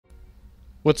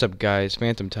What's up guys,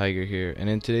 Phantom Tiger here, and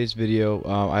in today's video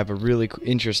I have a really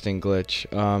interesting glitch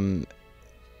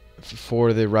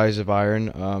for the Rise of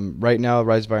Iron. Right now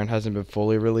Rise of Iron hasn't been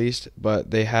fully released, but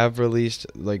they have released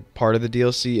like part of the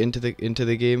DLC into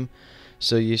the game,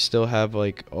 so you still have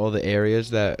like all the areas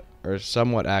that are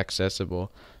somewhat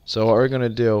accessible. So what we're gonna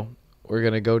do, we're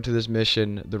gonna go to this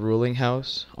mission, the Ruling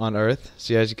House on Earth.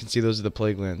 See, as you can see, those are the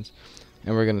Plague Lands,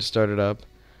 and we're gonna start it up.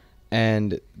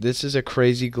 And this is a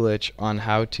crazy glitch on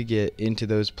how to get into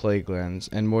those plague lands,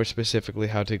 and more specifically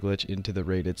how to glitch into the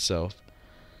raid itself.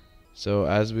 So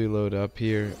as we load up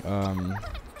here,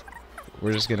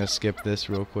 we're just gonna skip this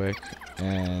real quick,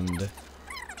 and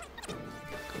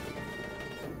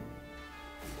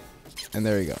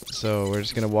there we go. So we're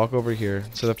just gonna walk over here.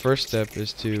 So the first step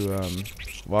is to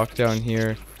walk down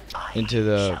here into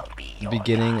the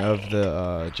beginning of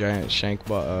the giant shank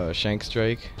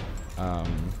strike.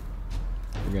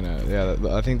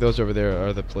 I think those over there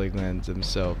are the plague lands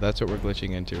themselves. That's what we're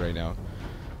glitching into right now.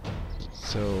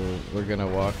 So we're gonna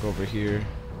walk over here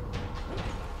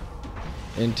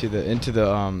into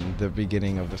the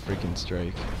beginning of the freaking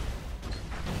strike.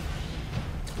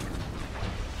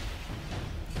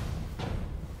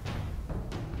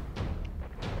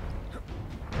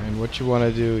 And what you want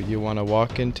to do, you want to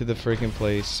walk into the freaking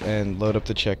place and load up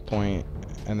the checkpoint,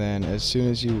 and then as soon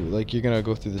as you you're gonna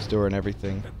go through this door and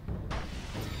everything.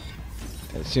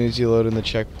 As soon as you load in the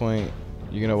checkpoint,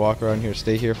 you're gonna walk around here,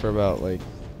 stay here for about like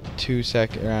 2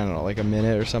 seconds, I don't know, like a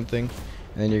minute or something,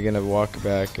 and then you're gonna walk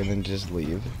back and then just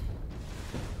leave.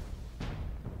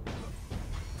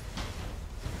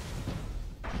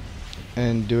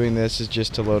 And doing this is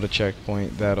just to load a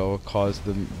checkpoint that'll cause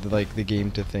the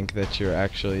game to think that you're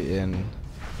actually in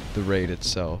the raid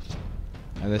itself.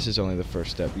 And this is only the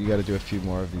first step. You gotta do a few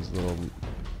more of these little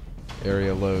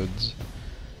area loads.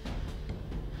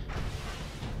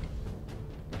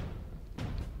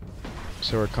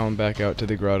 So we're coming back out to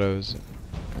the grottos.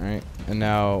 Alright, and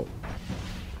now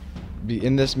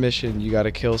in this mission you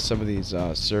gotta kill some of these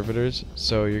servitors.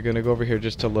 So you're gonna go over here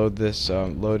just to load this,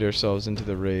 load yourselves into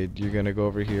the raid. You're gonna go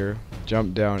over here,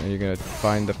 jump down, and you're gonna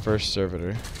find the first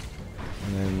servitor.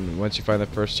 And then once you find the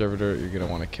first servitor, you're gonna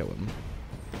want to kill him.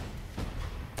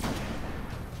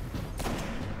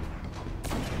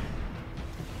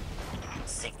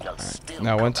 Right.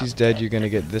 Now once he's dead, you're gonna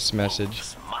get this message.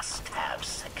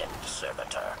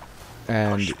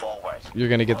 And you're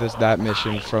gonna get that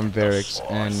mission from Barracks,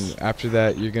 and after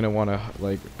that you're gonna want to,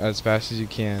 like, as fast as you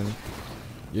can,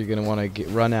 you're gonna want to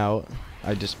run out.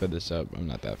 I just sped this up, I'm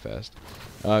not that fast.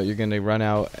 You're gonna run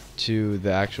out to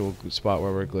the actual spot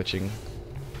where we're glitching.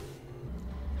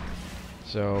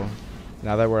 So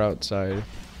now that we're outside,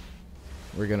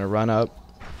 we're gonna run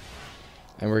up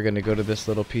and we're gonna go to this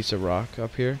little piece of rock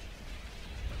up here.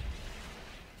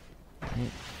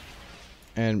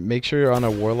 And make sure you're on a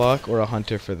warlock or a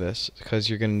hunter for this, because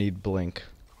you're going to need blink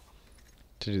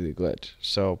to do the glitch.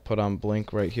 So put on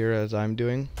blink right here as I'm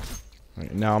doing.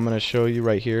 Right, now I'm going to show you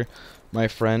right here. My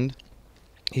friend,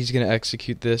 he's going to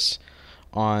execute this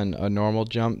on a normal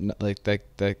jump, like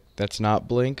that's not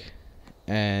blink,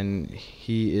 and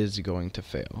he is going to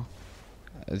fail,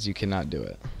 as you cannot do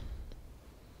it.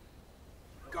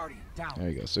 There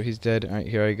you go. So he's dead. Alright,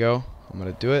 here I go. I'm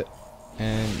going to do it.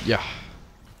 And yeah.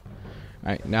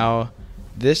 Alright, now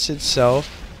this itself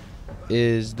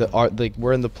is the art. Like,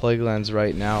 we're in the plague lands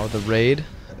right now. The raid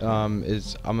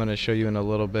is, I'm gonna show you in a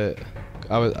little bit.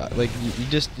 You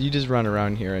just run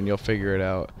around here and you'll figure it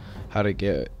out how to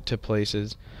get to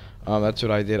places. That's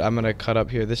what I did. I'm gonna cut up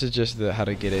here. This is just how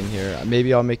to get in here.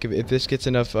 Maybe I'll make if this gets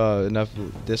enough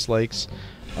dislikes,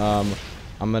 I'm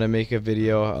gonna make a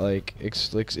video like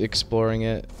exploring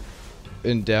it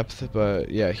in depth.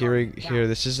 But yeah, here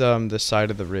this is the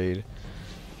side of the raid.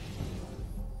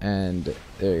 And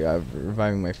there you go, I'm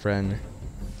reviving my friend.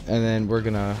 And then we're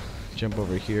gonna jump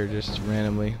over here just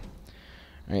randomly.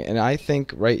 Right, and I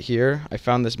think right here, I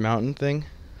found this mountain thing.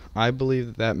 I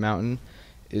believe that mountain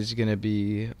is gonna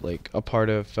be like a part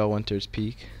of Fellwinter's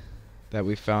Peak that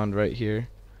we found right here.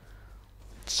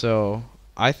 So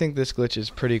I think this glitch is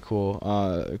pretty cool.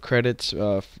 Credits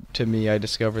to me, I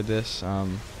discovered this.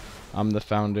 I'm the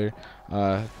founder.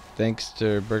 Thanks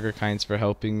to Burger Kinds for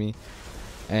helping me.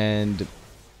 And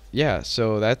yeah,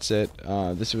 so that's it.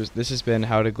 This has been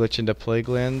how to glitch into Plague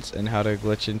Lands and how to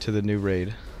glitch into the new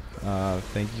raid.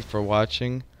 Thank you for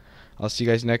watching. I'll see you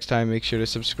guys next time. Make sure to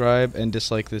subscribe and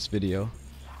dislike this video.